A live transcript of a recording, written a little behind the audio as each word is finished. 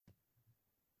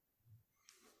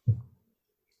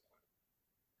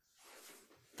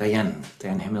Diane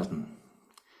Hamilton,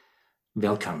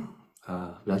 welcome.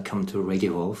 Welcome to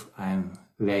Radio Wolf. I'm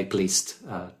very pleased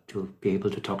to be able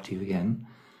to talk to you again.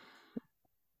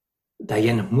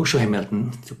 Diane Musho Hamilton,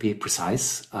 to be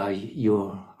precise,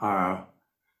 you are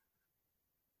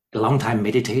a long-time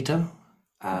meditator.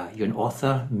 You're an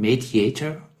author,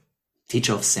 mediator,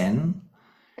 teacher of Zen.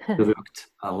 You worked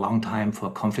a long time for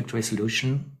conflict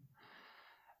resolution.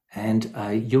 And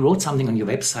you wrote something on your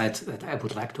website that I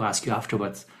would like to ask you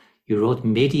afterwards. You wrote,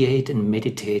 mediate and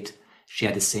meditate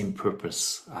share the same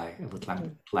purpose. I would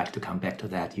like to come back to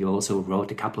that. You also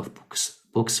wrote a couple of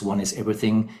books. One is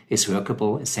Everything is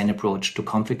Workable, a Zen approach to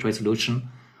conflict resolution.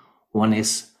 One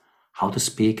is How to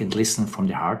Speak and Listen from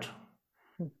the Heart.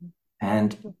 Mm-hmm.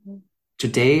 And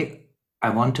today I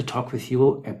want to talk with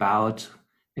you about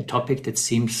a topic that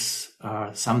seems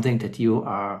something that you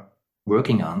are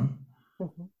working on.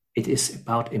 Mm-hmm. It is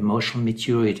about emotional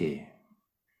maturity,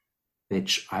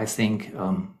 which I think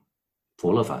for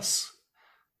all of us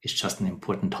is just an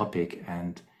important topic.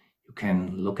 And you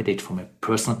can look at it from a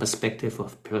personal perspective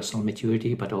of personal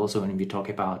maturity, but also when we talk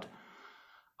about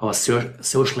our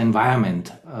social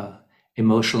environment,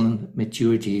 emotional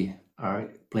maturity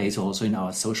plays also in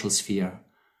our social sphere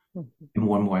a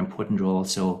more and more important role.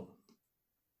 So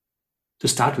to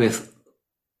start with,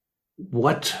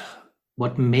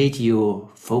 what made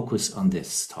you focus on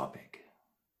this topic?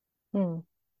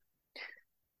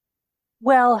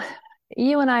 Well,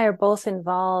 you and I are both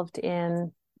involved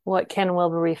in what Ken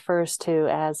Wilber refers to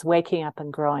as waking up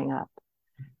and growing up.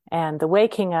 And the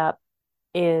waking up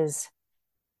is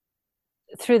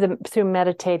through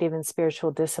meditative and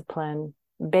spiritual discipline,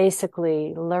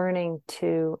 basically learning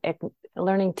to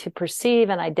perceive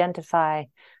and identify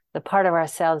the part of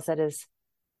ourselves that is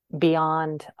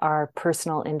beyond our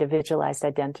personal individualized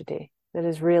identity, that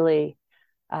is really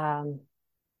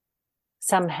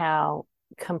somehow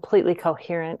completely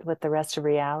coherent with the rest of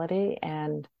reality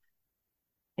and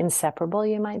inseparable,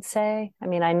 you might say. I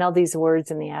mean, I know these words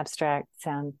in the abstract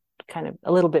sound kind of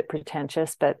a little bit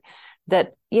pretentious, but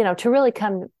that, to really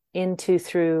come into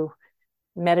through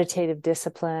meditative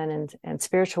discipline and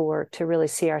spiritual work to really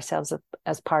see ourselves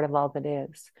as part of all that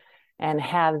is, and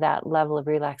have that level of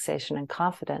relaxation and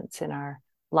confidence in our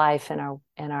life and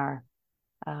our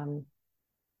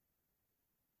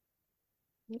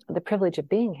the privilege of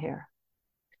being here.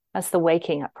 That's the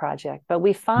Waking Up Project. But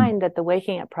we find that the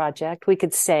Waking Up Project, we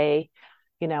could say,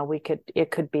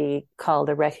 it could be called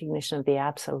a recognition of the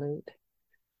absolute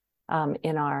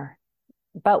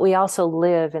but we also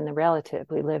live in the relative.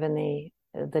 We live in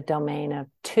the domain of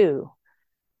two.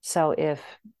 So if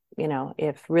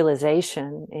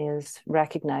realization is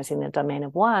recognizing the domain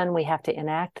of one, we have to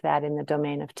enact that in the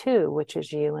domain of two, which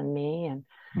is you and me and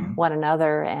one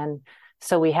another. And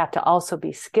so we have to also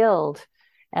be skilled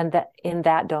and that in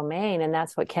that domain. And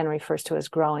that's what Ken refers to as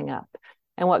growing up.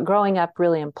 And what growing up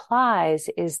really implies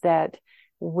is that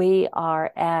we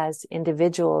are, as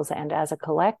individuals and as a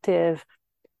collective,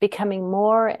 becoming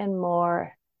more and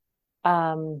more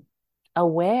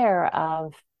aware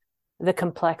of the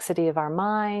complexity of our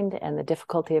mind and the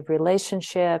difficulty of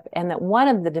relationship, and that one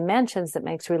of the dimensions that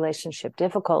makes relationship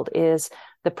difficult is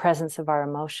the presence of our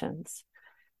emotions.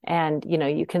 And,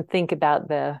 you can think about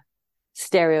the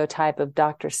stereotype of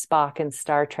Dr. Spock in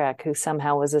Star Trek, who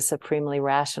somehow was a supremely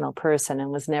rational person and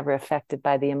was never affected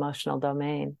by the emotional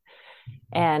domain.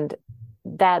 And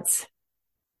that's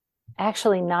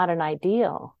actually not an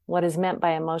ideal. What is meant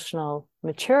by emotional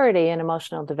maturity and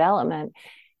emotional development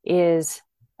is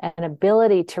an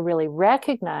ability to really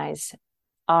recognize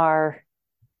the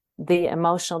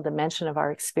emotional dimension of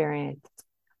our experience,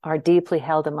 our deeply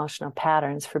held emotional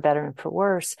patterns, for better and for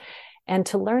worse, and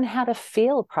to learn how to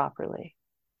feel properly.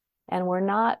 And we're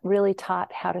not really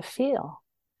taught how to feel.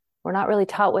 We're not really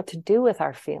taught what to do with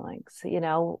our feelings.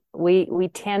 We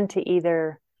tend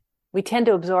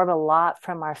to absorb a lot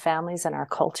from our families and our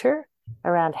culture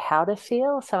around how to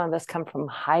feel. Some of us come from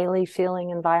highly feeling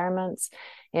environments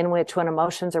in which when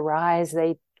emotions arise,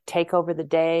 they take over the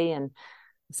day, and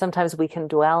sometimes we can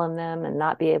dwell in them and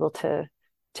not be able to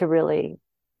really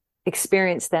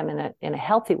experience them in a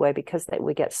healthy way because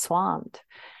we get swamped.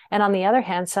 And on the other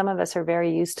hand, some of us are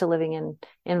very used to living in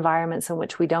environments in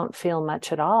which we don't feel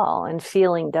much at all, and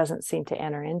feeling doesn't seem to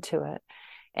enter into it.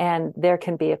 And there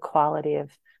can be a quality of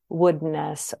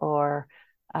woodenness or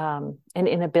an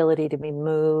inability to be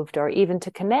moved or even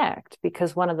to connect,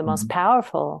 because one of the most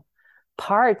powerful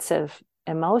parts of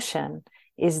emotion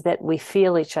is that we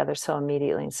feel each other so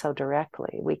immediately and so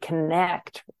directly. We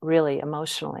connect really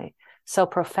emotionally so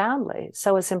profoundly.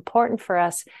 So it's important for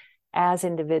us as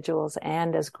individuals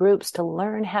and as groups to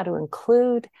learn how to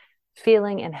include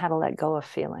feeling and how to let go of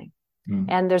feeling.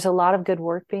 And there's a lot of good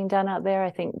work being done out there.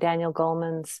 I think Daniel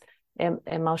Goleman's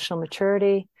Emotional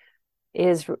Maturity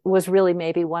was really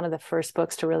maybe one of the first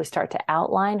books to really start to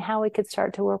outline how we could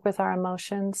start to work with our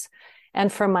emotions. And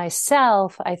for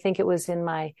myself, I think it was in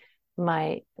my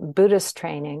Buddhist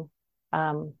training,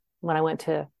 when I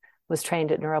was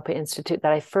trained at Naropa Institute,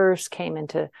 that I first came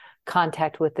into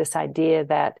contact with this idea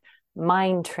that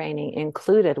mind training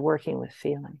included working with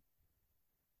feeling.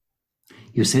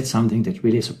 You said something that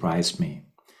really surprised me,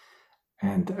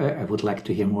 and I would like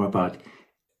to hear more about.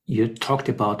 You talked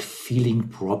about feeling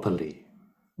properly.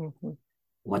 Mm-hmm.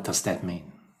 What does that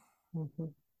mean? Mm-hmm.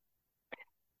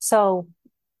 So,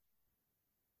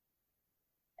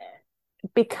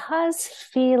 because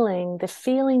the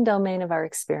feeling domain of our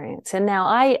experience, and now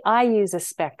I use a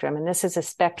spectrum, and this is a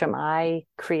spectrum I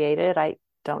created. I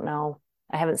don't know,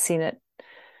 I haven't seen it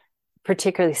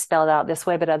particularly spelled out this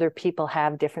way, but other people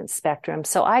have different spectrums.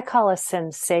 So I call a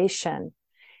sensation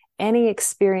any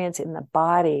experience in the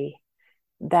body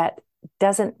that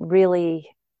doesn't really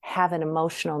have an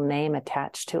emotional name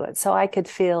attached to it. So I could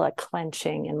feel a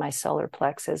clenching in my solar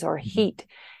plexus, or heat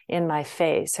in my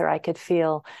face, or I could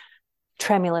feel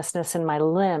tremulousness in my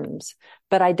limbs,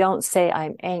 but I don't say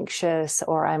I'm anxious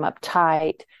or I'm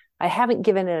uptight. I haven't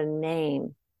given it a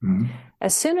name. Mm-hmm.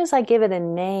 As soon as I give it a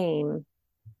name,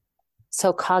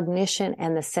 so cognition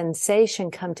and the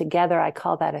sensation come together, I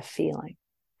call that a feeling.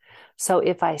 So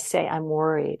if I say I'm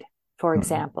worried, for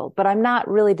example, but I'm not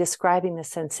really describing the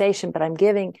sensation, but I'm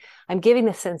giving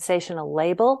the sensation a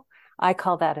label, I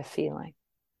call that a feeling.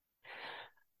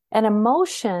 An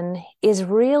emotion is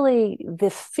really the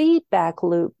feedback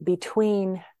loop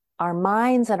between our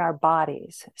minds and our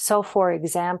bodies. So for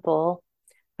example,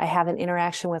 I have an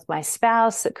interaction with my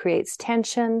spouse that creates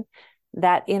tension.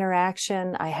 That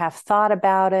interaction, I have thought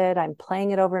about it. I'm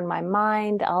playing it over in my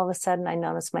mind. All of a sudden, I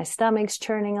notice my stomach's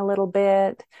churning a little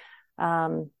bit.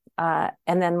 And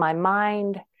then my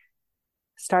mind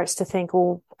starts to think,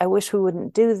 well, I wish we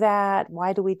wouldn't do that.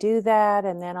 Why do we do that?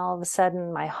 And then all of a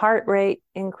sudden, my heart rate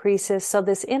increases. So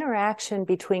this interaction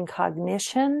between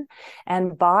cognition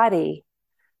and body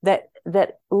that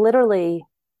literally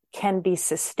can be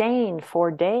sustained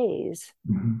for days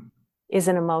is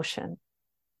an emotion.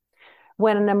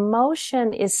 When an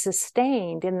emotion is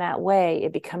sustained in that way,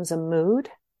 it becomes a mood.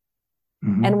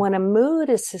 Mm-hmm. And when a mood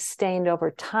is sustained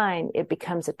over time, it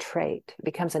becomes a trait, it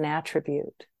becomes an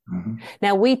attribute. Mm-hmm.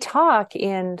 Now, we talk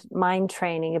in mind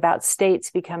training about states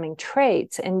becoming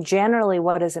traits, and generally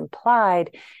what is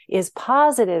implied is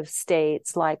positive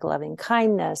states like loving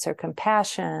kindness or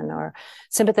compassion or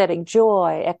sympathetic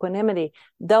joy, equanimity.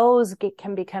 Those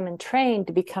can become entrained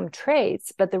to become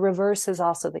traits, but the reverse is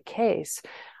also the case.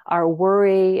 Our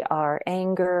worry, our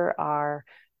anger, our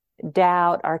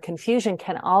doubt, our confusion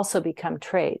can also become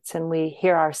traits. And we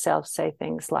hear ourselves say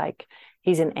things like,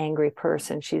 he's an angry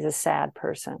person, she's a sad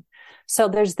person. So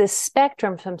there's this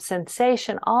spectrum from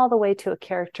sensation all the way to a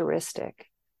characteristic.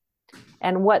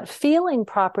 And what feeling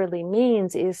properly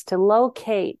means is to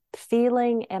locate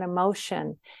feeling and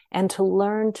emotion and to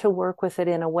learn to work with it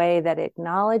in a way that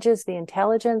acknowledges the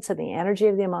intelligence and the energy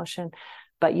of the emotion,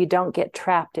 but you don't get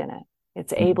trapped in it.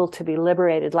 It's able to be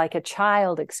liberated like a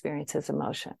child experiences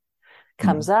emotion.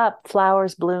 Comes up,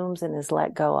 flowers, blooms, and is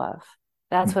let go of.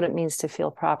 That's what it means to feel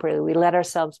properly. We let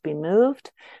ourselves be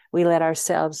moved. We let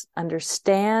ourselves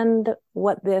understand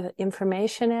what the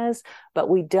information is, but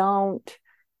we don't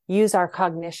use our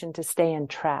cognition to stay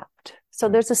entrapped. So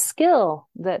there's a skill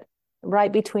that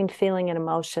right between feeling and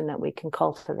emotion that we can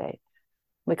cultivate.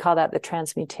 We call that the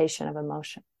transmutation of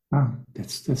emotion. Oh,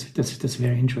 that's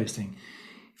very interesting.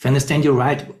 If I understand you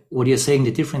right, what you're saying,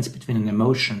 the difference between an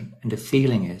emotion and a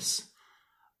feeling is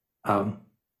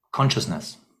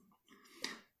consciousness.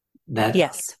 That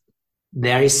yes,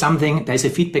 there's a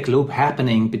feedback loop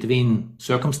happening between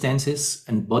circumstances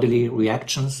and bodily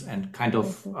reactions and kind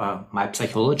of my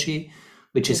psychology,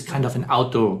 which is kind of an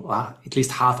outer, at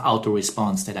least half outer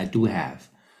response that I do have,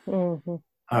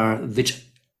 which,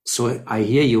 so I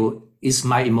hear you, is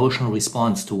my emotional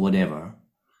response to whatever.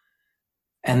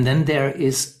 And then there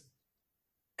is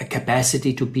a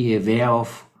capacity to be aware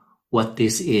of what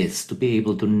this is, to be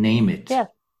able to name it. Yeah.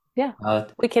 Yeah.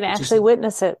 We can actually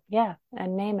witness it. Yeah.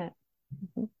 And name it.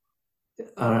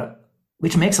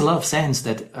 Which makes a lot of sense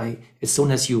that as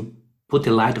soon as you put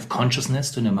the light of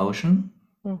consciousness to an emotion,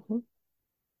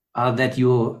 that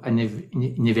you're in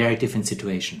a very different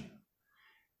situation,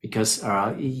 because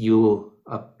you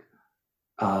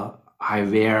are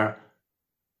aware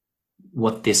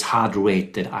what this heart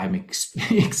rate that I'm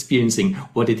experiencing,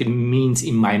 what it means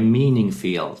in my meaning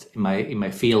field, in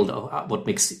my field of what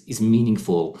is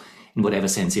meaningful, in whatever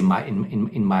sense in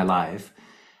my life,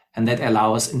 and that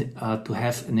allows to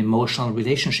have an emotional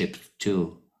relationship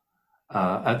to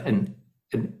a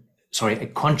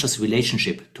conscious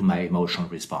relationship to my emotional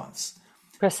response.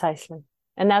 Precisely.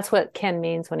 And that's what Ken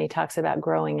means when he talks about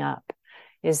growing up,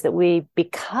 is that we,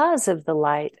 because of the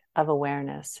light of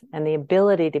awareness and the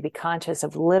ability to be conscious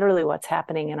of literally what's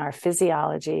happening in our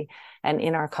physiology and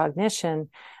in our cognition,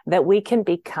 that we can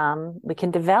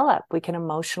develop, we can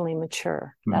emotionally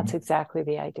mature. Mm-hmm. That's exactly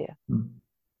the idea. Mm-hmm.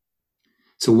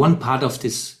 So one part of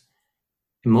this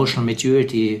emotional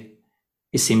maturity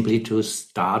is simply to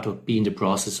start or be in the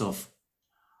process of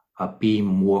being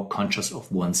more conscious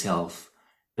of oneself,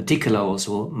 particularly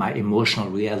also my emotional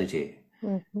reality.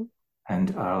 Mm-hmm.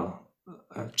 And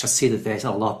just see that there's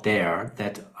a lot there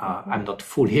that I'm not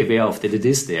fully aware of that it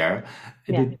is there.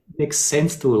 And it makes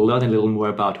sense to learn a little more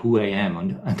about who I am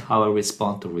and how I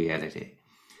respond to reality.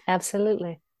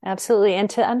 Absolutely. Absolutely. And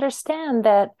to understand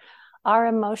that our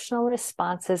emotional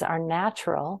responses are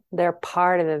natural. They're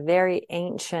part of a very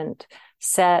ancient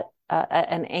set,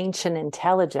 an ancient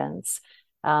intelligence.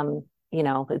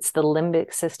 It's the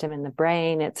limbic system in the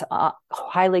brain. It's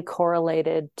highly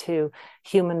correlated to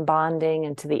human bonding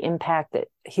and to the impact that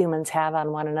humans have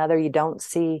on one another. You don't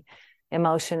see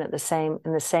emotion in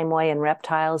the same way in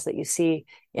reptiles that you see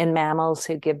in mammals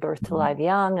who give birth to live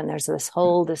young. And there's this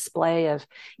whole display of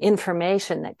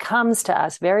information that comes to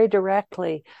us very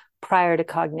directly prior to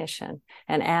cognition.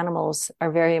 And animals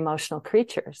are very emotional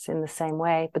creatures in the same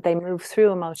way, but they move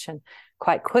through emotion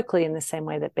quite quickly in the same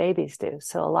way that babies do.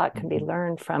 So a lot can be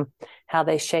learned from how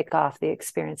they shake off the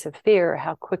experience of fear, or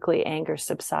how quickly anger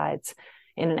subsides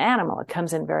in an animal. It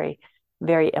comes in very,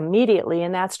 very immediately,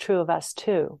 and that's true of us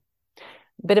too.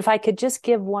 But if I could just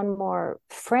give one more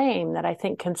frame that I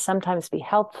think can sometimes be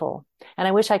helpful, and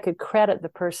I wish I could credit the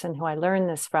person who I learned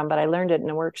this from, but I learned it in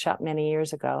a workshop many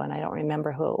years ago, and I don't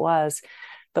remember who it was.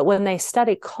 But when they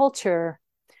study culture,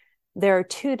 there are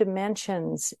two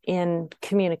dimensions in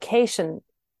communication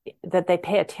that they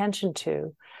pay attention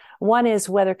to. One is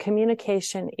whether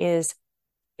communication is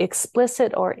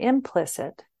explicit or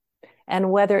implicit, and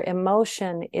whether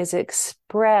emotion is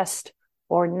expressed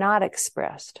or not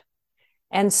expressed.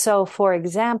 And so, for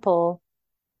example,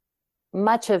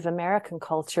 much of American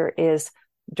culture is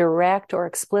direct or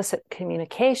explicit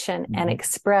communication and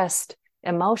expressed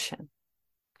emotion.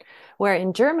 Where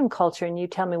in German culture, and you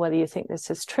tell me whether you think this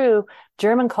is true,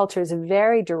 German culture is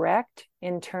very direct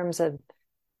in terms of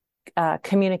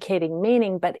communicating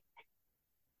meaning, but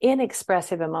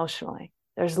inexpressive emotionally.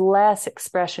 There's less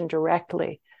expression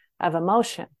directly of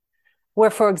emotion. Where,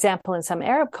 for example, in some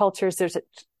Arab cultures, there's a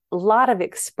lot of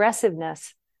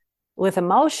expressiveness with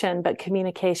emotion, but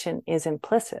communication is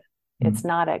implicit. It's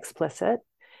not explicit.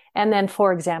 And then,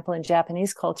 for example, in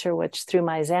Japanese culture, which through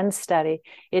my Zen study,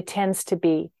 it tends to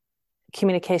be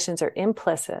communications are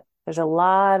implicit. There's a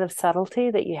lot of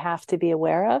subtlety that you have to be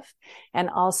aware of, and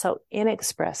also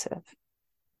inexpressive.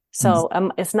 So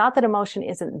it's not that emotion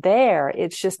isn't there,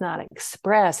 it's just not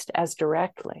expressed as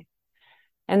directly.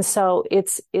 And so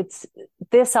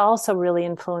this also really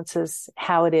influences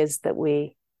how it is that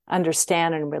we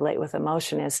understand and relate with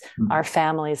emotion as our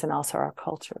families and also our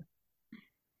culture.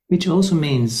 Which also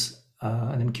means,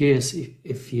 and I'm curious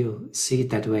if you see it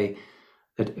that way,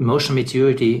 that emotional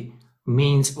maturity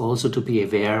means also to be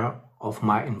aware of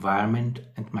my environment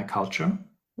and my culture.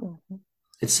 Mm-hmm.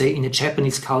 Let's say in a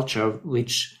Japanese culture,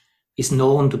 which is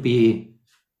known to be,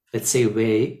 let's say,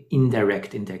 very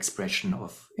indirect in the expression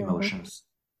of emotions.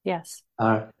 Yes.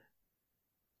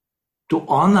 To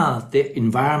honor the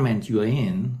environment you're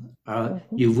in,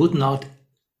 you would not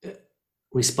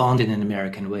respond in an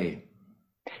American way.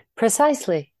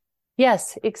 Precisely.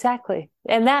 Yes, exactly.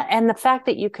 And the fact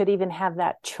that you could even have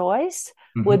that choice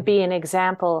would be an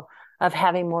example of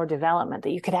having more development,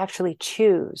 that you could actually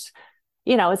choose.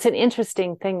 You know, it's an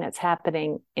interesting thing that's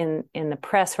happening in the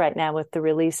press right now with the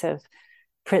release of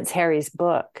Prince Harry's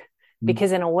book.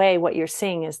 Because in a way, what you're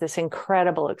seeing is this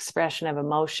incredible expression of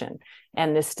emotion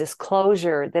and this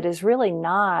disclosure that is really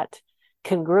not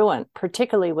congruent,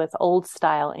 particularly with old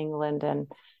style England and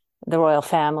the royal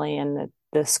family and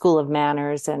the school of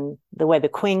manners and the way the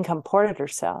Queen comported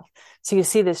herself. So you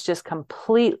see this just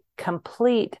complete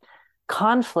conflict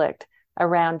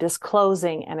around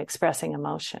disclosing and expressing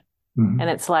emotion. And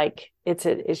it's like,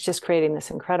 it's just creating this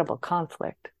incredible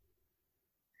conflict.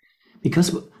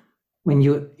 Because when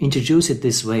you introduce it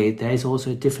this way, there is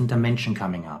also a different dimension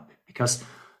coming up, because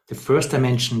the first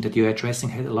dimension that you're addressing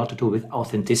had a lot to do with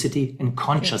authenticity and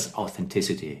conscious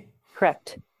authenticity.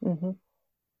 Correct.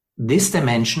 This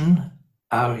dimension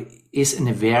is an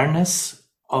awareness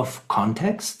of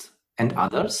context and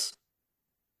others,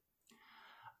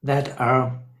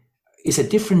 that is a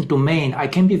different domain. I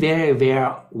can be very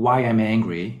aware why I'm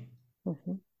angry,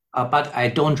 but I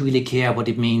don't really care what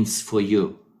it means for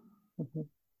you.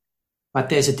 But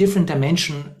there's a different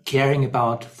dimension caring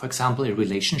about, for example, a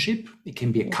relationship. It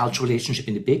can be a cultural relationship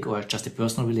in the big or just a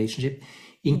personal relationship.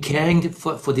 In caring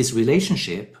for this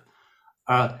relationship,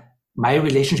 my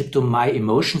relationship to my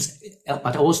emotions,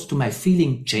 but also to my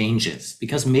feeling changes.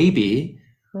 Because maybe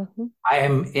I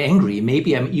am angry.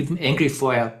 Maybe I'm even angry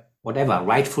for whatever,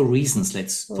 rightful reasons,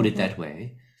 let's put it that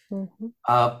way.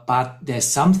 But there's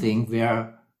something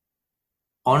where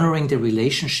honoring the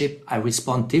relationship, I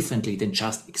respond differently than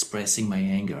just expressing my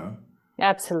anger.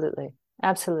 Absolutely.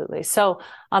 Absolutely. So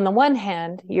on the one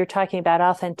hand, you're talking about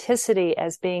authenticity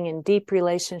as being in deep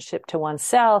relationship to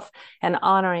oneself and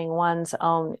honoring one's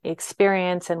own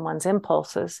experience and one's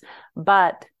impulses.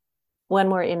 But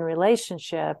when we're in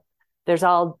relationship, there's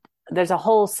a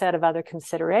whole set of other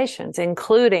considerations,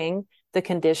 including the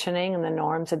conditioning and the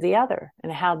norms of the other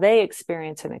and how they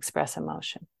experience and express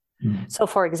emotion. So,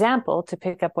 for example, to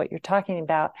pick up what you're talking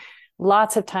about,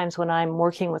 lots of times when I'm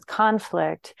working with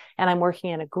conflict and I'm working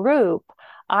in a group,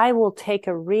 I will take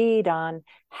a read on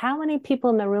how many people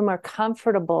in the room are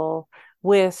comfortable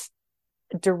with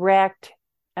direct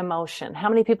emotion, how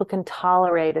many people can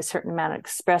tolerate a certain amount of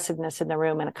expressiveness in the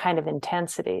room and a kind of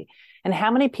intensity, and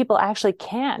how many people actually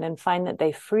can and find that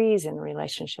they freeze in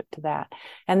relationship to that.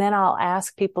 And then I'll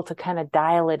ask people to kind of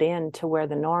dial it in to where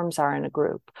the norms are in a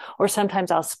group. Or sometimes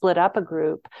I'll split up a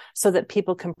group so that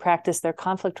people can practice their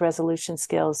conflict resolution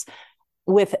skills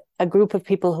with a group of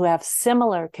people who have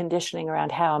similar conditioning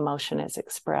around how emotion is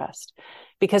expressed.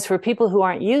 Because for people who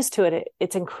aren't used to it,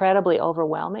 it's incredibly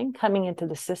overwhelming coming into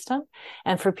the system.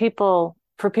 And for people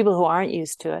who aren't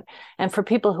used to it, and for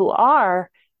people who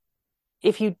are,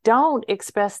 if you don't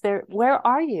express where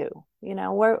are you? You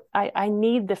know, where I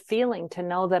need the feeling to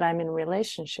know that I'm in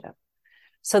relationship.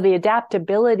 So the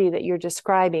adaptability that you're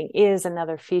describing is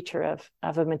another feature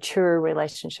of a mature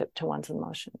relationship to one's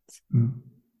emotions. I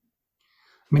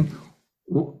mean,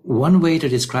 one way to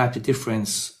describe the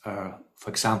difference, for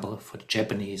example, for the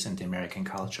Japanese and the American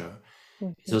culture,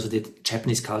 is also that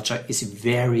Japanese culture is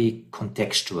very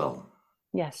contextual.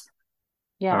 Yes.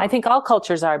 Yeah, I think all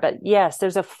cultures are, but yes,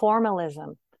 there's a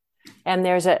formalism and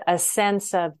there's a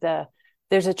sense of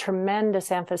there's a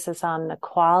tremendous emphasis on the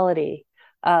quality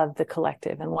of the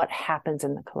collective and what happens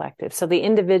in the collective. So the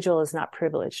individual is not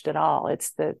privileged at all.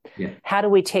 It's how do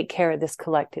we take care of this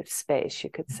collective space, you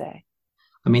could say.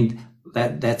 I mean,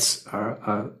 that's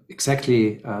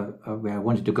exactly where I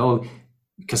wanted to go,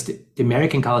 because the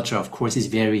American culture, of course, is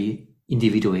very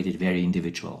individuated, very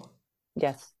individual.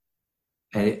 Yes.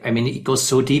 I mean, it goes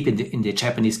so deep in the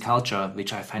Japanese culture,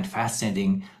 which I find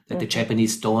fascinating, that the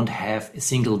Japanese don't have a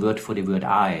single word for the word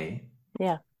I.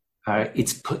 Yeah.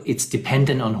 It's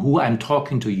dependent on who I'm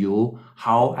talking to you,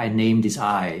 how I name this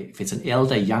I. If it's an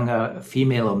elder, younger,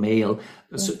 female or male.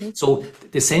 So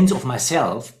the sense of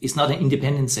myself is not an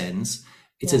independent sense.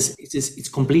 It's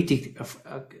completely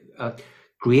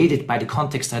created by the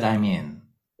context that I'm in.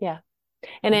 Yeah.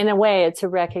 And in a way, it's a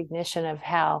recognition of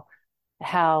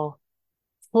how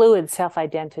fluid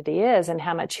self-identity is and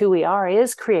how much who we are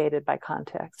is created by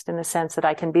context, in the sense that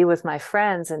I can be with my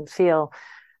friends and feel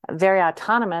very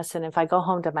autonomous. And if I go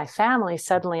home to my family,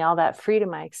 suddenly all that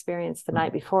freedom I experienced the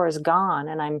night before is gone.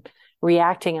 And I'm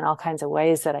reacting in all kinds of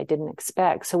ways that I didn't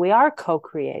expect. So we are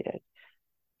co-created.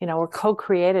 You know, we're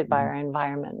co-created by our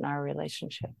environment and our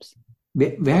relationships.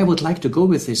 Where I would like to go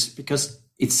with this, because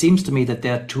it seems to me that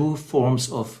there are two forms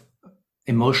of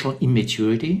emotional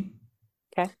immaturity.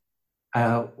 Okay.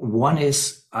 One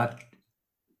is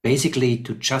basically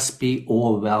to just be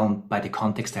overwhelmed by the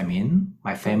context I'm in,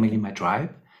 my family, my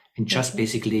tribe, and just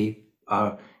basically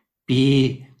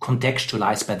be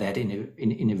contextualized by that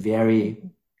in a very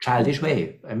childish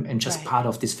way, and just part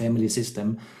of this family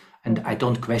system. And I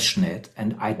don't question it,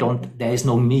 and there is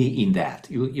no me in that.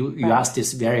 You asked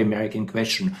this very American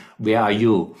question, where are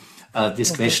you?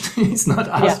 This question is not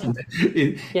asked.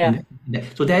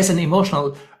 So there's an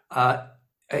emotional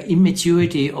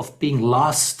immaturity of being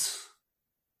lost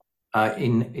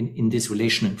in this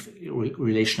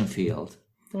relational field.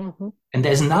 And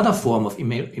there's another form of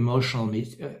emotional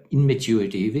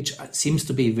immaturity, which seems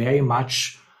to be very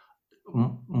much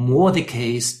more the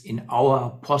case in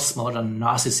our postmodern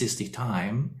narcissistic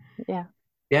time. Yeah.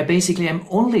 Where basically I'm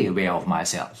only aware of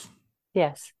myself.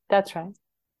 Yes, that's right.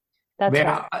 That's where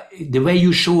right. The way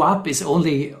you show up is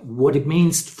only what it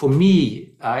means for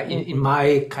me in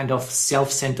my kind of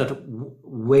self-centered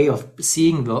way of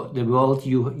seeing the world.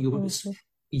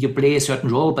 You play a certain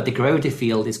role, but the gravity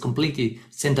field is completely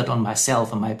centered on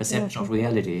myself and my perception of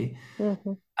reality.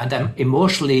 and I'm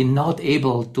emotionally not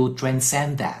able to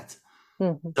transcend that.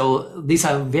 Mm-hmm. So these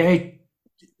are very,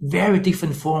 very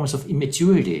different forms of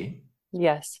immaturity.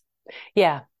 Yes.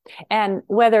 Yeah. And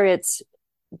whether it's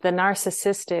the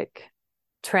narcissistic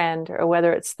trend or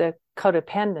whether it's the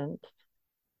codependent,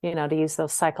 to use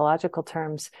those psychological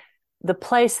terms, the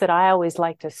place that I always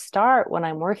like to start when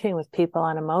I'm working with people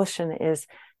on emotion is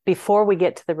before we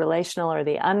get to the relational or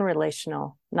the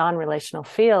unrelational, non-relational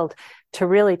field, to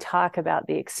really talk about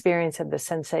the experience of the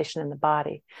sensation in the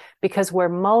body. Because where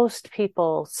most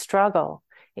people struggle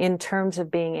in terms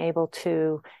of being able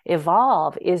to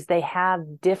evolve is they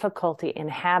have difficulty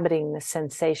inhabiting the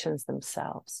sensations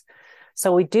themselves.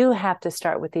 So we do have to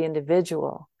start with the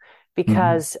individual,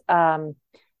 because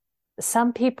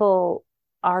some people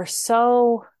are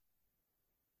so,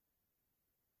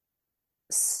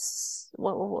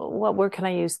 what word can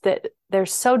I use, that they're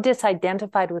so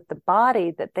disidentified with the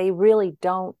body that they really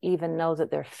don't even know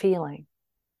that they're feeling.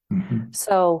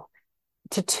 So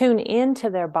to tune into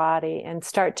their body and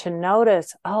start to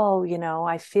notice, oh,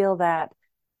 I feel that,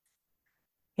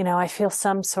 I feel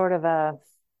some sort of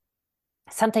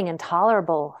something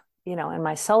intolerable, in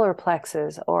my solar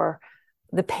plexus, or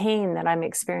the pain that I'm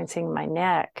experiencing in my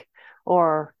neck,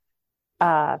 or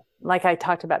like I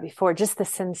talked about before, just the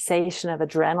sensation of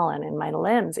adrenaline in my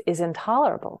limbs is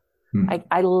intolerable.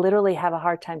 I literally have a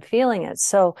hard time feeling it.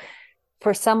 So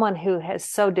for someone who has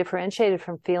so differentiated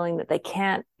from feeling that they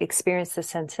can't experience the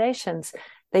sensations,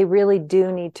 they really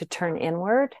do need to turn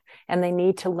inward, and they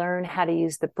need to learn how to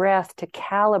use the breath to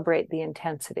calibrate the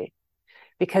intensity,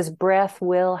 because breath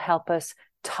will help us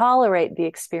tolerate the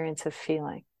experience of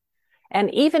feeling.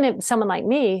 And even if someone like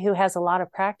me who has a lot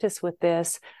of practice with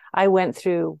this, I went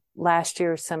through last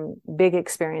year some big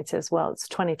experiences. Well, it's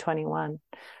 2021.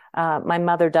 My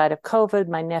mother died of COVID.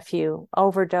 My nephew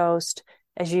overdosed.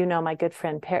 As you know, my good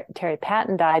friend Terry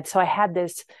Patton died. So I had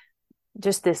this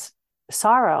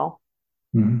sorrow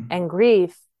and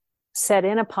grief set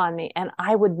in upon me. And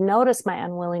I would notice my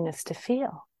unwillingness to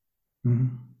feel.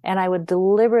 And I would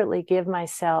deliberately give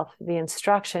myself the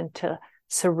instruction to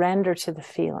surrender to the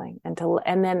feeling. And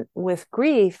then with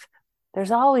grief,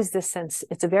 there's always this sense,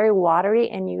 it's a very watery,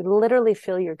 and you literally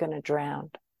feel you're going to drown.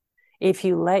 If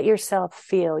you let yourself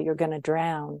feel, you're going to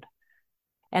drown.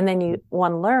 And then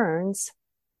one learns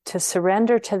to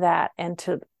surrender to that and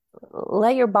to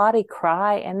let your body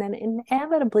cry. And then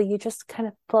inevitably you just kind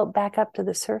of float back up to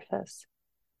the surface.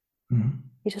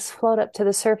 You just float up to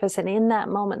the surface. And in that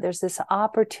moment, there's this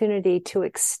opportunity to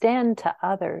extend to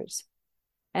others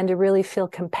and to really feel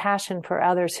compassion for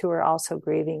others who are also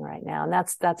grieving right now. And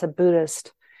that's a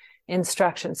Buddhist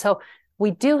instruction. So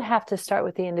we do have to start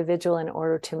with the individual in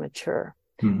order to mature.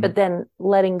 But then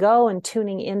letting go and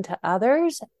tuning into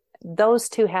others, those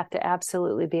two have to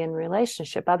absolutely be in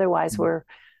relationship. Otherwise, we're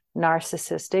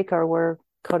narcissistic or we're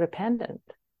codependent.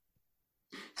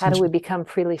 How do we become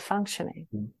freely functioning?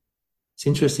 It's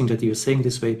interesting that you're saying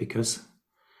this way, because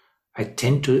I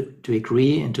tend to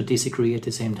agree and to disagree at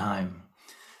the same time.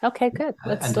 Okay, good.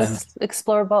 Let's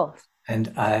explore both.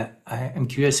 And I am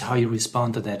curious how you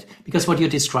respond to that, because what you're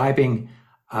describing,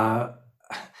 I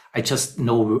just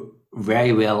know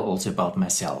very well also about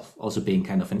myself, also being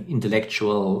kind of an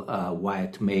intellectual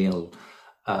white male,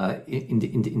 in the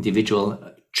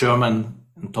individual German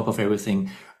on top of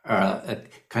everything,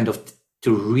 kind of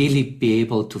to really be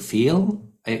able to feel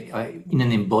in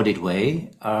an embodied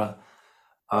way,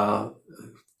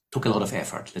 took a lot of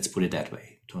effort. Let's put it that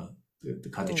way, to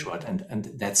cut it short. And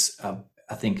that's,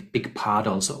 I think, big part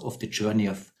also of the journey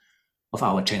of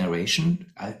our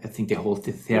generation. I think the whole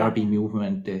therapy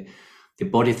movement, the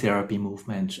body therapy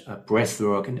movement, breath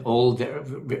work, and all their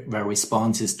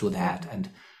responses to that. And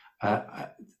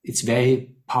it's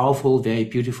very powerful, very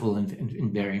beautiful,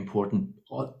 and very important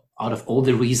out of all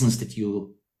the reasons that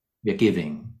you were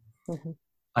giving.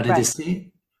 But at the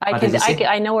same,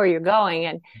 I know where you're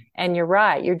going, and you're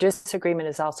right. Your disagreement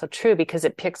is also true, because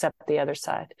it picks up the other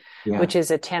side, which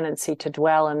is a tendency to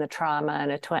dwell in the trauma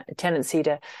and a tendency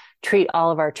to treat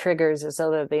all of our triggers as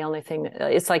though they're the only thing.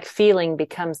 It's like feeling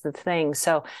becomes the thing.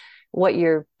 So what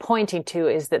you're pointing to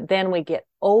is that then we get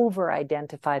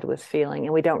over-identified with feeling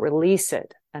and we don't release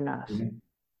it enough.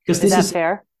 Is that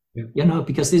fair?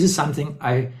 Because this is something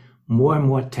I more and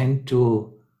more tend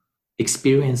to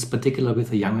experience, particularly with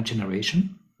the younger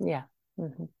generation.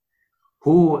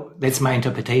 Who, that's my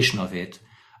interpretation of it,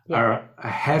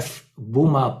 have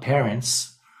boomer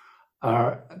parents,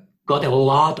 got a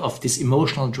lot of this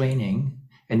emotional draining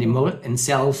and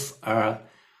self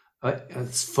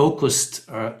focused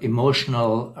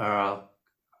emotional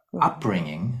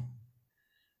upbringing.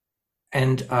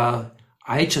 And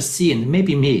I just see, and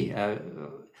maybe me,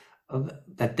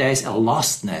 that there is a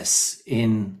lostness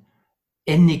in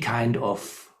any kind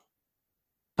of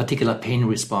particular pain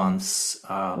response,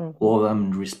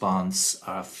 overwhelm response,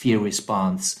 fear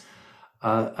response,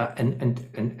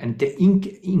 and the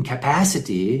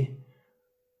incapacity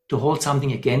to hold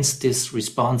something against these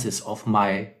responses of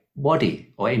my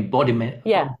body or embodiment.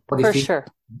 Yeah, for sure.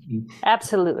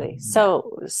 Absolutely.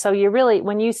 So you're really,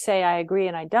 when you say I agree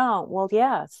and I don't, well,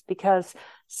 yes, because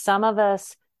some of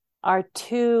us are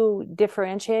too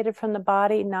differentiated from the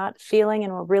body, not feeling,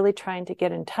 and we're really trying to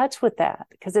get in touch with that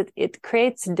because it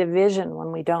creates division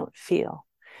when we don't feel.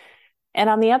 And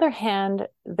on the other hand,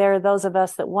 there are those of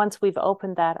us that once we've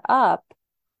opened that up,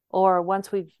 or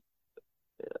once we've,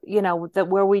 that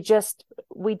where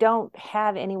we don't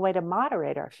have any way to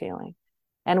moderate our feeling.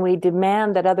 And we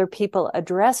demand that other people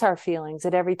address our feelings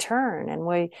at every turn. And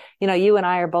we, you and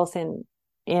I are both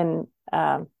in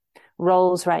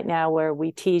roles right now where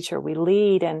we teach or we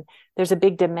lead, and there's a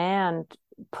big demand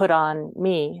put on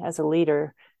me as a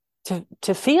leader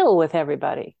to feel with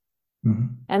everybody. Mm-hmm.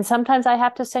 And sometimes I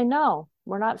have to say, no,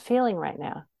 we're not feeling right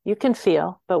now. You can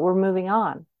feel, but we're moving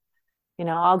on.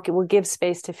 We'll give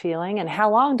space to feeling. And how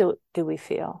long do we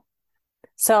feel?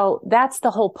 So that's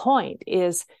the whole point,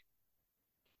 is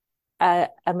a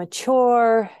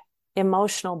mature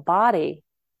emotional body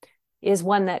is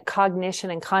one that cognition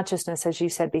and consciousness, as you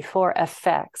said before,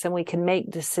 affects, and we can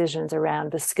make decisions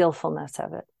around the skillfulness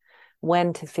of it,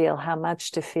 when to feel, how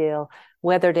much to feel,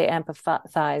 whether to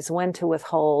empathize, when to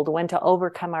withhold, when to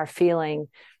overcome our feeling.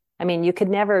 I mean, you could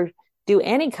never do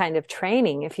any kind of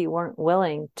training if you weren't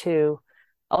willing to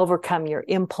overcome your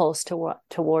impulse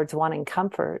towards wanting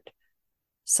comfort.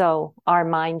 So our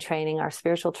mind training, our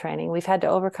spiritual training, we've had to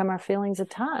overcome our feelings a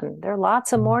ton. There are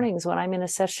lots of mornings when I'm in a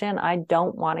session, I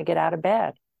don't want to get out of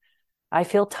bed. I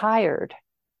feel tired.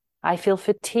 I feel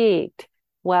fatigued.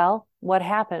 Well, what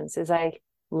happens is I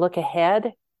look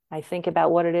ahead, I think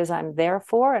about what it is I'm there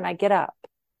for, and I get up.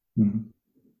 Mm-hmm.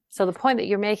 So the point that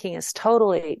you're making is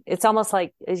totally, it's almost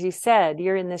like, as you said,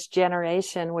 you're in this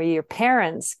generation where your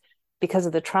parents, because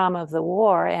of the trauma of the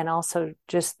war and also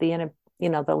just the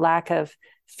lack of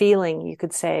feeling, you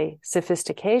could say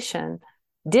sophistication,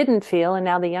 didn't feel. And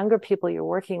now the younger people you're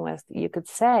working with, you could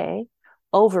say,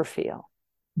 overfeel.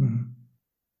 Mm-hmm.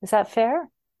 Is that fair?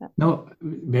 No,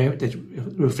 that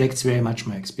reflects very much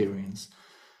my experience.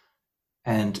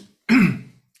 And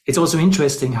it's also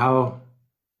interesting how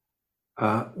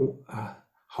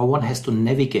one has to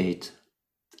navigate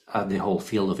the whole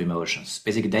field of emotions.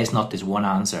 Basically, there's not this one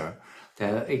answer.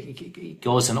 It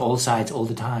goes on all sides all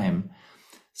the time.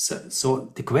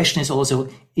 So the question is also,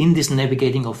 in this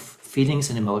navigating of feelings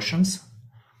and emotions,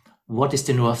 what is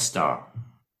the North Star?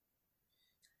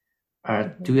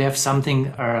 Do you have something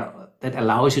that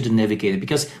allows you to navigate it?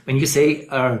 Because when you say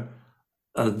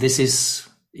this is,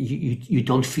 you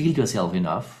don't feel yourself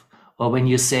enough, or when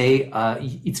you say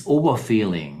it's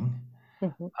overfeeling,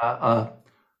 mm-hmm.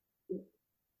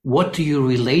 What do you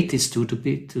relate this to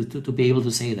be able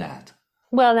to say that?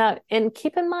 Well, now, and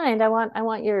keep in mind, I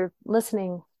want your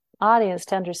listening audience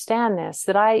to understand this,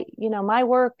 that my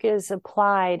work is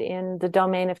applied in the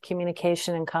domain of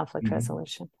communication and conflict mm-hmm.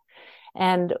 resolution.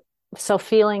 And so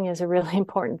feeling is a really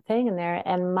important thing in there.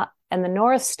 And the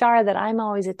North Star that I'm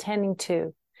always attending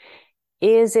to,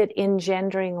 is it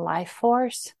engendering life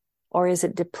force or is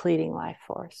it depleting life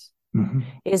force? Mm-hmm.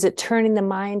 Is it turning the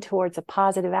mind towards a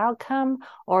positive outcome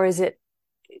or is it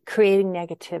creating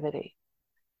negativity?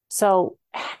 So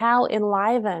how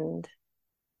enlivened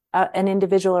an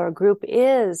individual or a group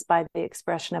is by the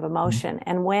expression of emotion. Mm-hmm.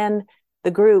 And when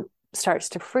the group starts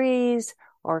to freeze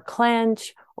or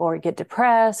clench or get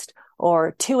depressed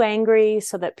or too angry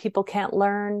so that people can't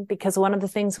learn, because one of the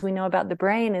things we know about the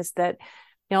brain is that,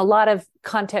 a lot of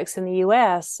contexts in the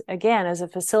US, again, as a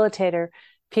facilitator,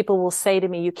 people will say to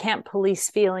me, you can't police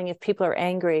feeling if people are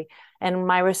angry. And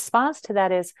my response to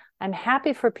that is, I'm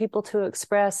happy for people to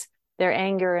express their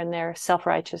anger and their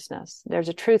self-righteousness. There's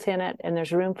a truth in it and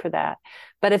there's room for that.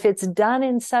 But if it's done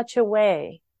in such a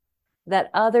way that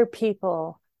other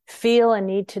people feel a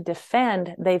need to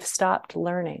defend, they've stopped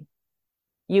learning.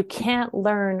 You can't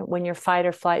learn when your fight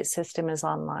or flight system is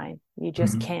online. You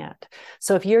just mm-hmm. can't.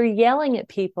 So if you're yelling at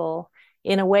people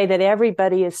in a way that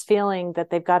everybody is feeling that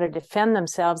they've got to defend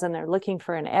themselves and they're looking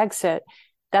for an exit,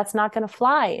 that's not going to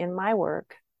fly in my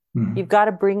work. Mm-hmm. You've got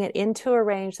to bring it into a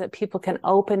range that people can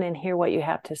open and hear what you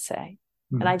have to say.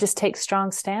 Mm-hmm. And I just take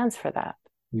strong stands for that.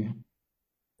 Yeah.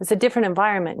 It's a different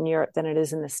environment in Europe than it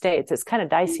is in the States. It's kind of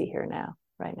dicey here now,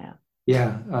 right now.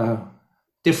 Yeah.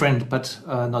 Different, but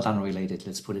not unrelated.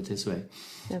 Let's put it this way.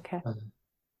 Okay.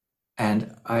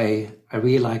 And I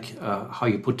really like how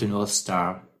you put the North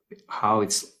Star how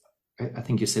it's, I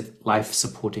think you said, life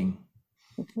supporting.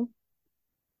 Mm-hmm.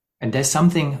 And there's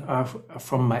something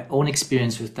from my own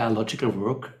experience with dialogical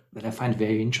work that I find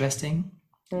very interesting,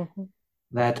 mm-hmm.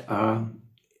 that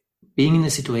being in a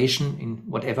situation, in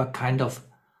whatever kind of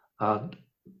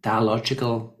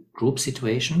dialogical group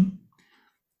situation,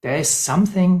 there is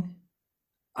something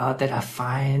that I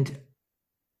find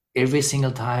every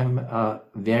single time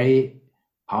very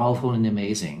powerful and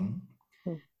amazing.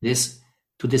 This,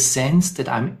 to the sense that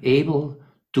I'm able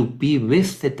to be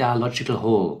with the dialogical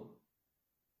whole,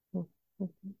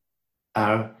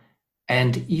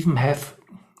 and even have,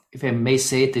 if I may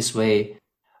say it this way,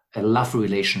 a love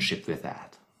relationship with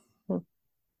that.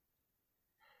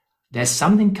 There's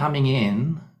something coming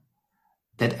in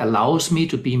that allows me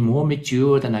to be more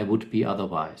mature than I would be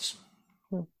otherwise.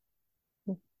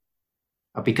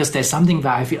 Because there's something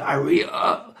where I feel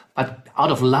but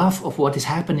out of love of what is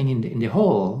happening in the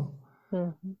whole,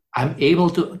 I'm able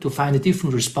to find a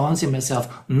different response in myself,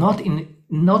 not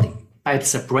by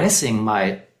suppressing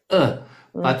my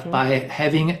but by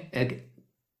having a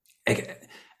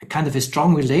kind of a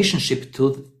strong relationship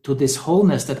to this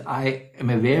wholeness that I am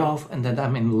aware of and that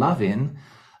I'm in love in,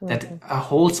 that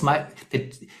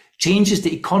that changes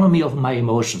the economy of my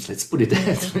emotions. Let's put it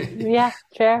that way. Yeah,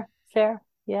 fair.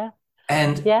 Yeah.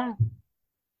 And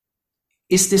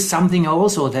is this something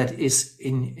also that is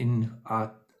in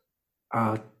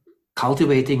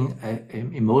cultivating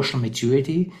emotional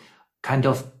maturity, kind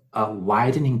of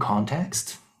widening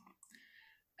context,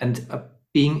 and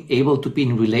being able to be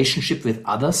in relationship with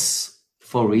others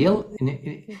for real,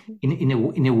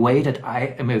 in a way that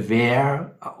I am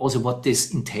aware also what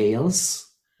this entails,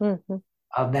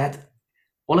 that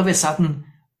all of a sudden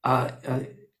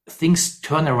things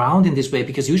turn around in this way,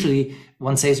 because usually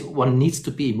one says one needs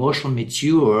to be emotionally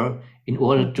mature in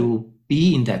order to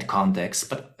be in that context,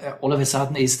 but all of a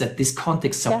sudden is that this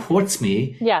context supports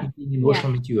me in being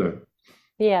emotionally mature.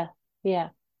 Yeah.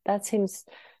 That seems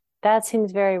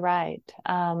very right.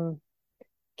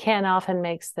 Ken often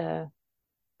makes the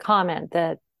comment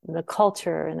that the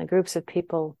culture and the groups of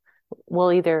people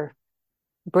will either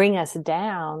bring us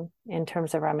down in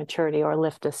terms of our maturity or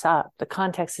lift us up. The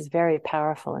context is very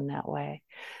powerful in that way.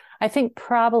 I think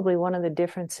probably one of the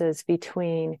differences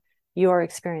between your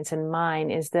experience and mine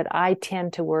is that I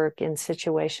tend to work in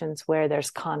situations where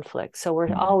there's conflict. So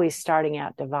we're always starting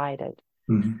out divided.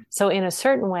 So in a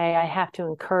certain way, I have to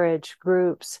encourage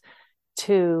groups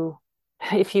to,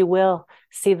 if you will,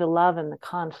 see the love in the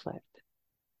conflict.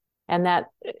 And that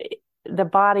the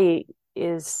body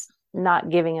is not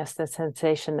giving us the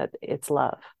sensation that it's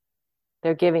love.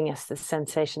 They're giving us the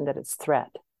sensation that it's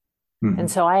threat.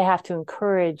 And so I have to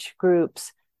encourage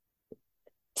groups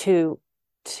to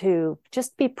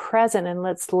just be present and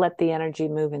let's let the energy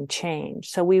move and change.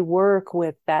 So we work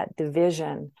with that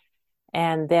division,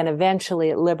 and then eventually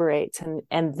it liberates,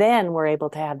 and then we're able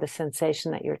to have the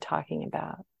sensation that you're talking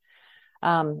about.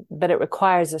 But it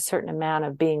requires a certain amount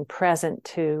of being present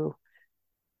to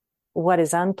what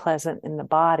is unpleasant in the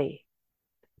body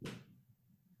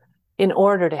in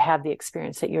order to have the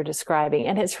experience that you're describing.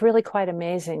 And it's really quite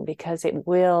amazing, because it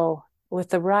will, with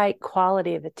the right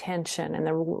quality of attention and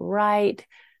the right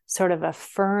sort of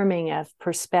affirming of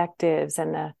perspectives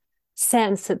and the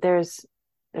sense that there's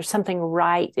something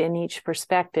right in each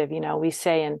perspective. You know, we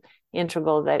say in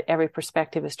Integral that every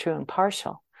perspective is true and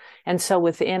partial. And so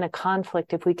within a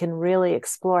conflict, if we can really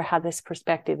explore how this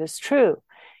perspective is true,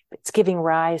 it's giving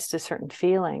rise to certain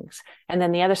feelings. And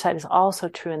then the other side is also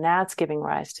true, and that's giving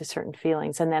rise to certain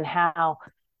feelings. And then how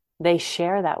they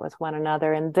share that with one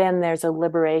another. And then there's a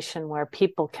liberation where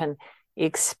people can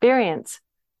experience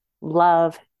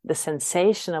love, the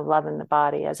sensation of love in the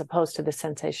body, as opposed to the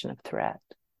sensation of threat.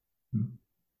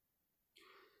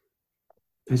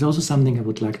 There's also something I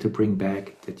would like to bring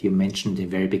back that you mentioned in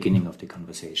the very beginning of the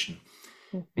conversation.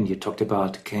 When you talked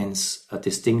about Ken's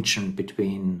distinction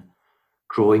between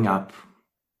growing up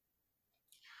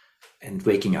and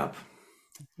waking up,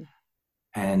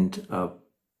 and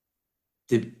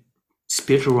the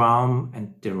spiritual realm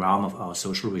and the realm of our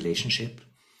social relationship.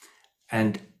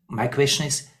 And my question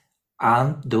is,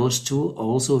 aren't those two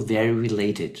also very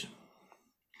related?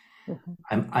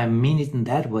 I mean it in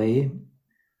that way,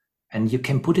 and you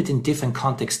can put it in different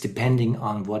contexts depending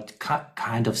on what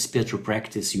kind of spiritual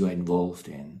practice you are involved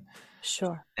in.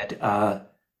 Sure. That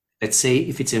let's say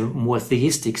if it's a more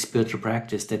theistic spiritual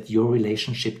practice, that your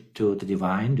relationship to the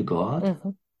divine, to God,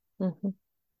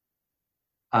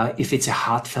 if it's a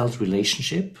heartfelt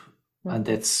relationship, and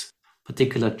that's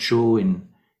particularly true in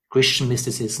Christian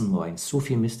mysticism or in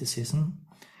Sufi mysticism,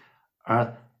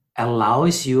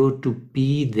 allows you to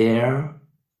be there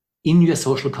in your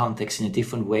social context in a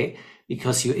different way,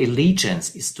 because your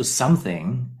allegiance is to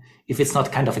something. If it's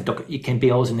not kind of it can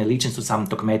be also an allegiance to some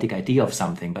dogmatic idea of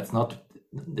something, but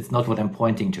it's not what I'm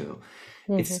pointing to.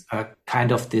 Mm-hmm. It's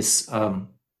kind of this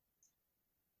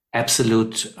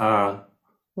absolute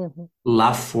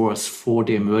love force for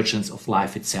the emergence of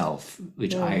life itself,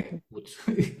 which I would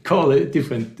call a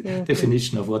different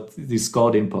definition of what this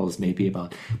God impulse may be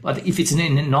about. But if it's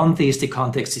in a non-theistic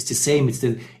context, it's the same. It's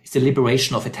the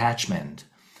liberation of attachment.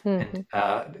 And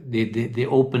the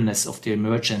openness of the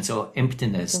emergence or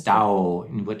emptiness, Tao,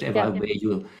 in whatever way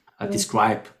you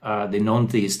describe the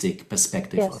non-theistic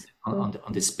perspective on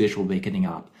the spiritual wakening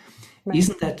up. Right.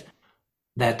 Isn't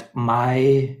that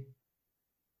my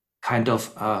kind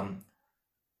of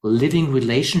living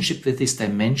relationship with this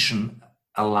dimension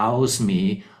allows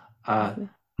me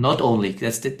not only,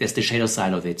 that's the shadow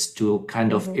side of it, to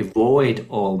kind of avoid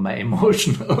all my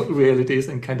emotional realities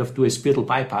and kind of do a spiritual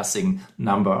bypassing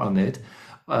number on it.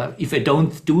 If I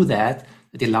don't do that,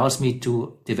 it allows me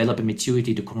to develop a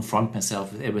maturity to confront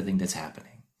myself with everything that's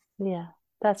happening. Yeah,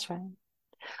 that's right.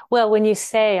 Well, when you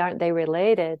say, aren't they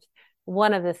related?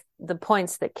 One of the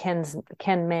points that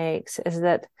Ken makes is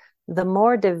that the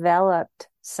more developed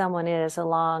someone is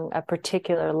along a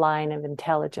particular line of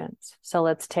intelligence. So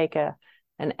let's take an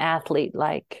athlete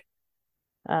like,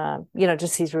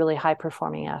 just these really high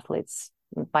performing athletes.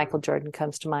 Michael Jordan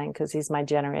comes to mind because he's my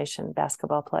generation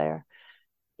basketball player.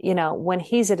 When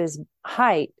he's at his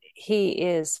height, he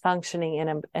is functioning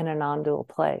in a non-dual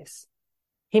place.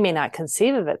 He may not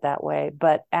conceive of it that way,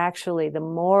 but actually the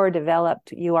more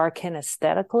developed you are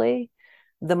kinesthetically,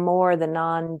 the more the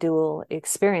non-dual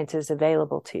experience is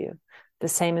available to you. The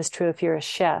same is true if you're a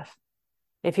chef.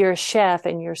 If you're a chef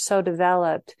and you're so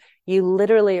developed, you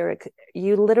literally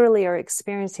are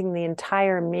experiencing the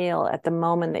entire meal at the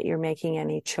moment that you're making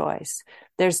any choice.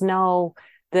 There's no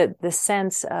the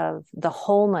sense of the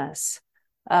wholeness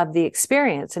of the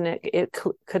experience, and it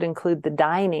could include the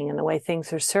dining and the way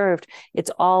things are served.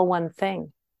 It's all one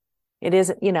thing. It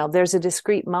isn't, there's a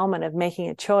discrete moment of making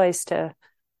a choice to,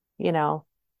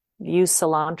 use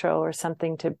cilantro or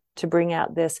something to bring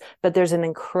out this, but there's an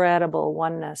incredible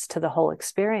oneness to the whole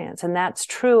experience. And that's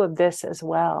true of this as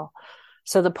well.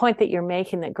 So the point that you're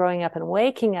making, that growing up and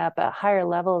waking up at higher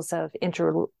levels of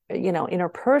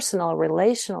interpersonal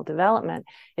relational development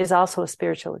is also a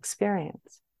spiritual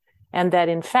experience. And that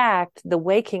in fact, the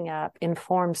waking up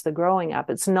informs the growing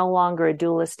up. It's no longer a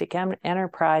dualistic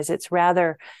enterprise. It's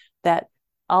rather that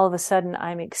all of a sudden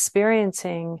I'm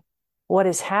experiencing what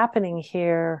is happening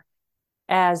here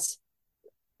as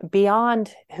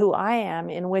beyond who I am,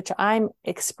 in which I'm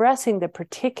expressing the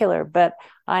particular, but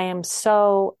I am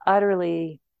so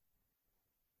utterly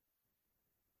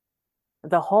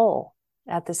the whole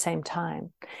at the same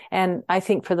time. And I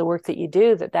think for the work that you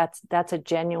do, that's a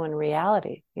genuine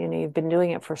reality. You've been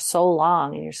doing it for so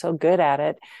long and you're so good at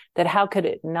it that how could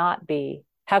it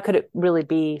really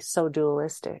be so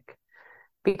dualistic?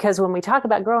 Because when we talk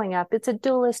about growing up, it's a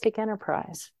dualistic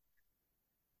enterprise.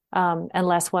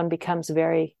 Unless one becomes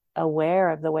very aware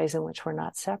of the ways in which we're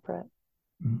not separate.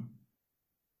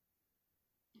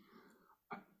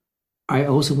 I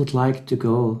also would like to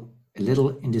go a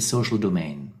little in the social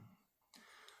domain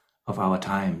of our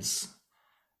times.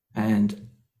 And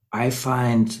I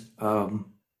find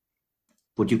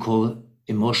what you call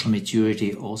emotional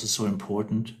maturity also so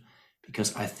important,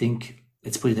 because I think,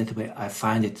 let's put it that way, I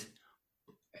find it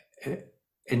a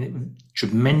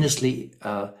tremendously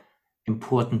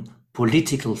important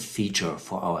political feature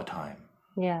for our time.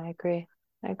 Yeah, I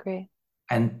agree.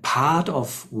 And part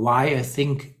of why I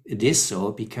think it is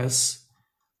so, because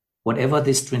whatever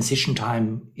this transition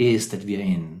time is that we are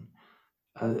in,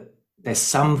 there's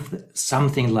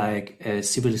something like a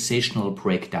civilizational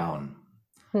breakdown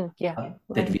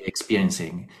that we're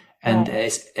experiencing. And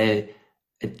there's a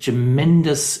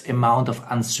tremendous amount of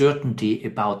uncertainty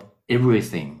about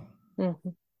everything. Mm-hmm.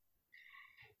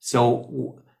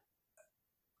 So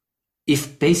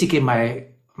if basically my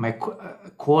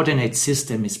coordinate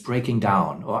system is breaking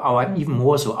down, or even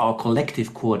more so, our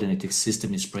collective coordinative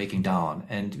system is breaking down,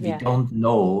 and we don't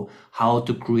know how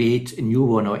to create a new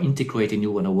one or integrate a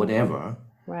new one or whatever.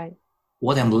 Right.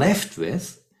 What I'm left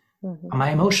with are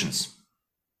my emotions.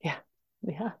 Yeah.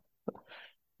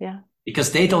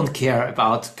 Because they don't care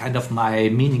about kind of my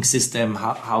meaning system,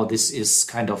 how this is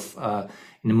kind of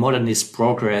in a modernist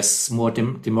progress, more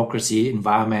democracy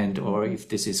environment, or if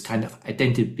this is kind of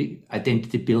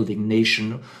identity building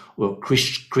nation or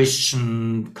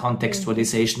Christian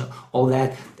contextualization,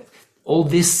 all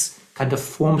this kind of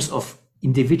forms of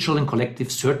individual and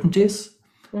collective certainties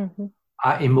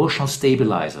are emotional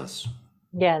stabilizers.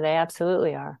 Yeah, they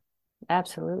absolutely are.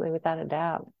 Absolutely, without a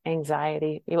doubt.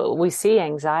 Anxiety. We see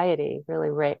anxiety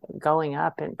really going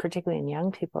up, and particularly in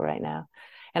young people right now.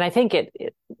 And I think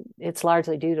it's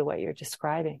largely due to what you're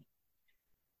describing.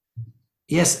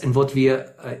 Yes, and what we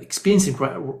are experiencing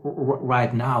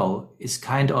right now is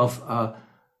kind of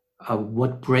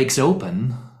what breaks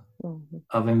open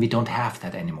when we don't have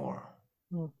that anymore.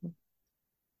 Mm-hmm.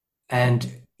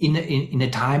 And in a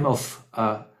time of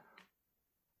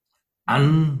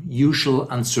unusual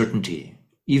uncertainty,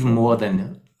 even more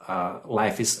than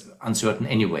life is uncertain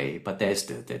anyway, but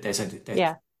there's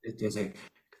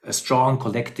a strong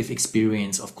collective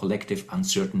experience of collective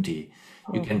uncertainty.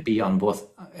 You can be on both,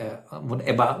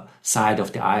 whatever side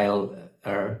of the aisle,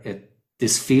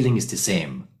 this feeling is the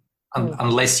same,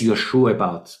 unless you're sure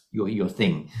about your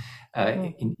thing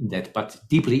in that. But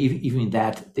deeply, even in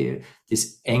that,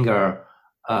 this anger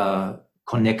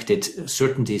connected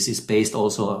certainties is based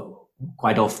also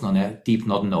quite often on a deep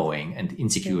not knowing and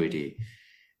insecurity.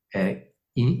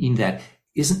 In that,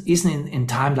 isn't in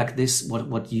time like this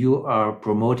what you are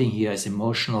promoting here as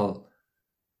emotional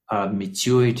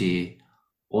maturity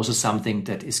also something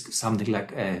that is something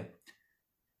like a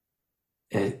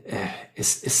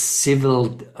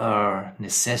civil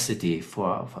necessity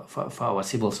for our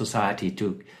civil society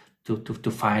to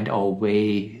find our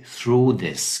way through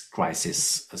this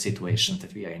crisis situation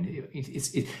that we are in.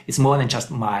 It's more than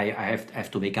just I have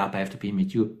to wake up, I have to be a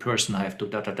mature person, I have to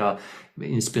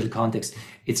in a spiritual context.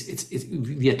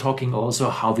 We are talking also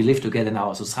how we live together in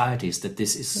our societies, that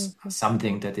this is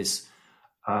something that is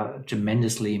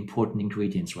tremendously important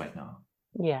ingredients right now.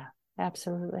 Yeah,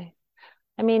 absolutely.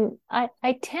 I mean,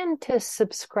 I tend to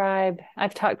subscribe.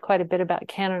 I've talked quite a bit about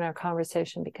Ken in our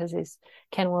conversation because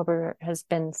Ken Wilber has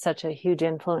been such a huge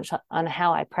influence on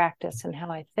how I practice and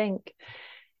how I think.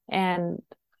 And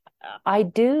I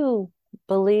do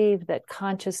believe that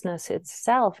consciousness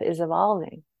itself is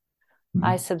evolving. Mm-hmm.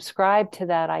 I subscribe to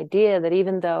that idea that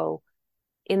even though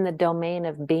in the domain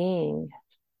of being,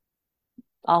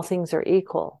 all things are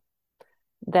equal,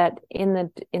 that in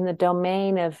the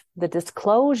domain of the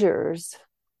disclosures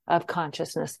of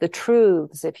consciousness, the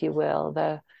truths, if you will,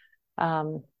 the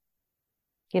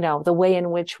way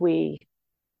in which we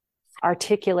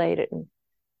articulate it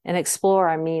and explore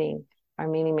our meaning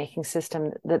making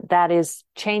system, that is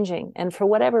changing. And for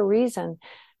whatever reason,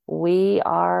 we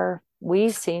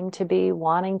seem to be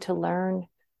wanting to learn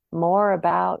more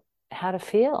about how to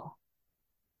feel.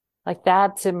 Like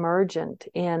that's emergent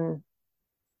in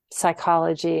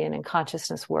psychology and in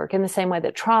consciousness work in the same way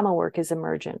that trauma work is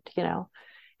emergent,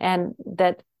 and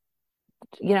that,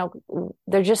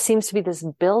 there just seems to be this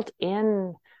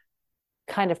built-in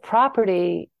kind of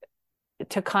property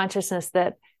to consciousness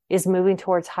that is moving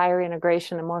towards higher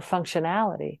integration and more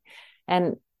functionality.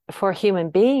 And for human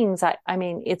beings, I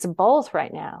mean, it's both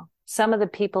right now. Some of the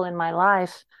people in my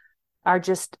life are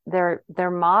just, they're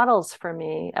models for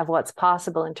me of what's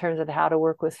possible in terms of how to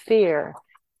work with fear,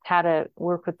 how to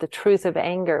work with the truth of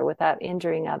anger without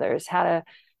injuring others, how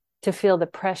to feel the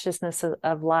preciousness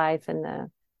of life and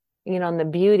and the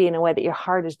beauty in a way that your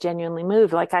heart is genuinely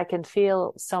moved. Like I can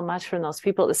feel so much from those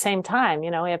people at the same time. We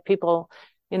have people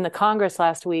in the Congress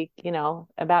last week,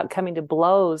 about coming to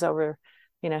blows over,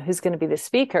 who's going to be the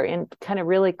speaker in kind of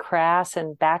really crass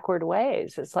and backward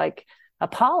ways. It's like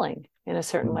appalling in a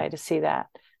certain way to see that.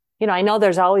 I know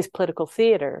there's always political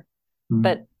theater,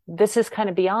 but this is kind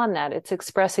of beyond that. It's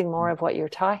expressing more of what you're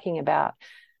talking about.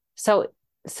 So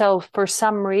for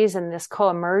some reason, this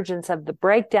co-emergence of the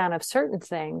breakdown of certain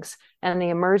things and the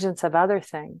emergence of other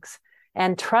things,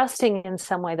 and trusting in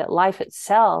some way that life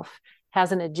itself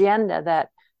has an agenda that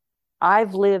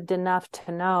I've lived enough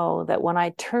to know that when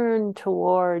I turn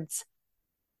towards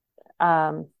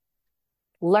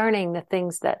learning the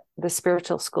things that the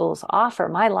spiritual schools offer,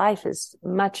 my life is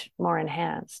much more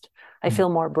enhanced. I feel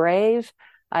more brave.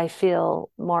 I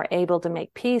feel more able to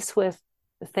make peace with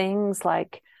things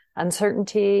like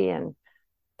uncertainty and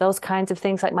those kinds of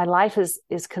things. Like my life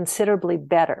is considerably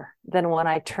better than when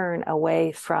I turn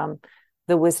away from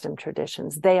the wisdom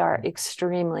traditions. They are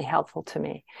extremely helpful to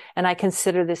me. And I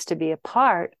consider this to be a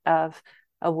part of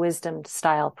a wisdom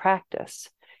style practice.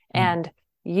 And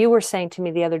you were saying to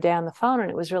me the other day on the phone, and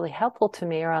it was really helpful to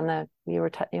me, or you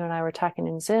and I were talking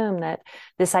in Zoom, that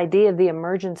this idea of the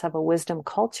emergence of a wisdom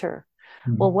culture.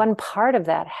 Well, one part of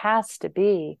that has to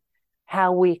be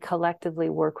how we collectively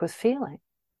work with feeling.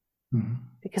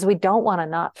 Because we don't want to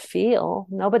not feel.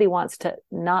 Nobody wants to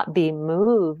not be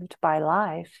moved by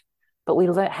life, but we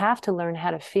have to learn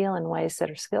how to feel in ways that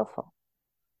are skillful.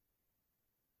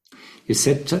 You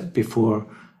said before,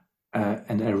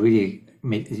 and it really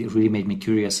made me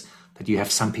curious, but you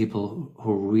have some people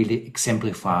who really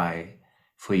exemplify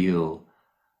for you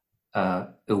a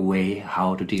way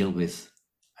how to deal with,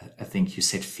 I think you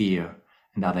said, fear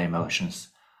and other emotions,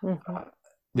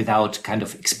 without kind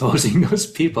of exposing those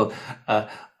people.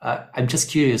 I'm just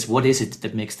curious, what is it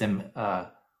that makes them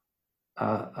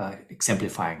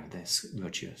exemplifying these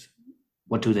virtues?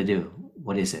 What do they do?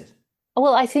 What is it?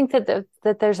 Well, I think that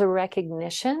there's a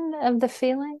recognition of the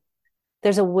feeling.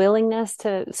 There's a willingness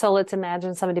to, so let's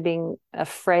imagine somebody being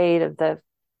afraid of the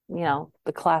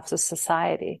collapse of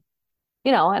society,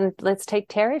 and let's take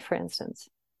Terry, for instance.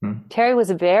 Terry was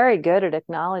very good at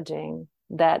acknowledging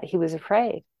that he was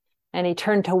afraid, and he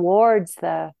turned towards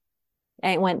and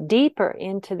went deeper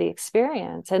into the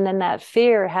experience. And then that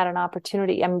fear had an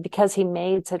opportunity, because he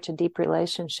made such a deep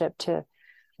relationship to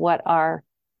what our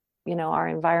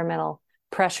environmental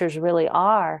pressures really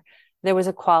are, there was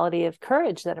a quality of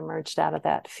courage that emerged out of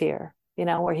that fear,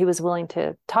 where he was willing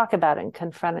to talk about it and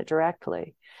confront it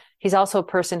directly. He's also a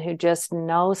person who just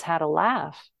knows how to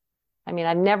laugh. I mean,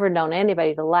 I've never known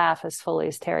anybody to laugh as fully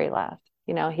as Terry laughed.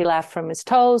 He laughed from his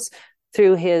toes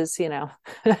through his,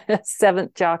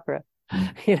 seventh chakra.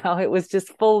 It was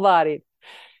just full bodied.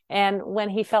 And when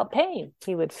he felt pain,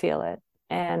 he would feel it.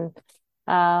 And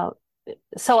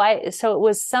so it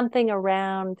was something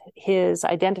around his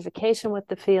identification with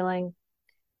the feeling,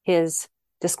 his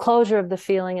disclosure of the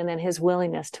feeling, and then his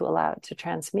willingness to allow it to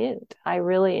transmute. I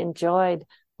really enjoyed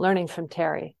learning from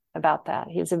Terry about that.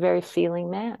 He was a very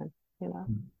feeling man,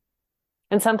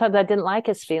 And sometimes I didn't like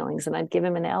his feelings, and I'd give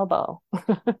him an elbow.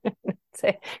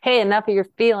 Say, hey, enough of your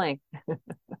feeling.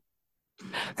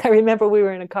 I remember we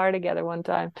were in a car together one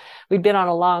time. We'd been on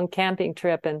a long camping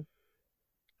trip, and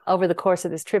over the course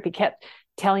of this trip, he kept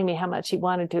telling me how much he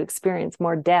wanted to experience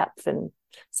more depth and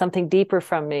something deeper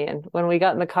from me. And when we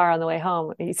got in the car on the way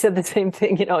home, he said the same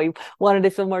thing. He wanted to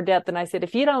feel more depth. And I said,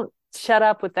 if you don't shut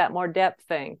up with that more depth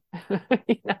thing,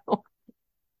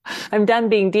 I'm done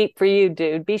being deep for you,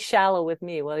 dude. Be shallow with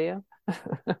me, will you?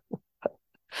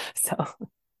 So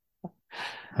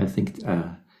I think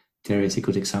Terry is a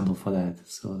good example for that.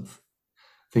 So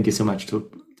thank you so much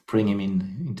to bring him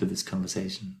into this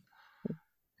conversation.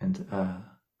 And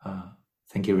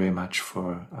thank you very much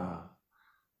for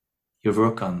your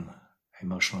work on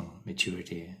emotional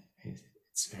maturity.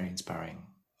 It's very inspiring.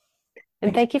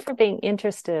 And thank you for being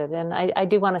interested. And I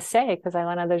do want to say, because I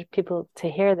want other people to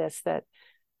hear this, that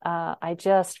I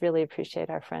just really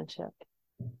appreciate our friendship.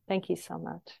 Thank you so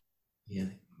much. Yeah,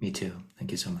 me too.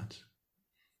 Thank you so much.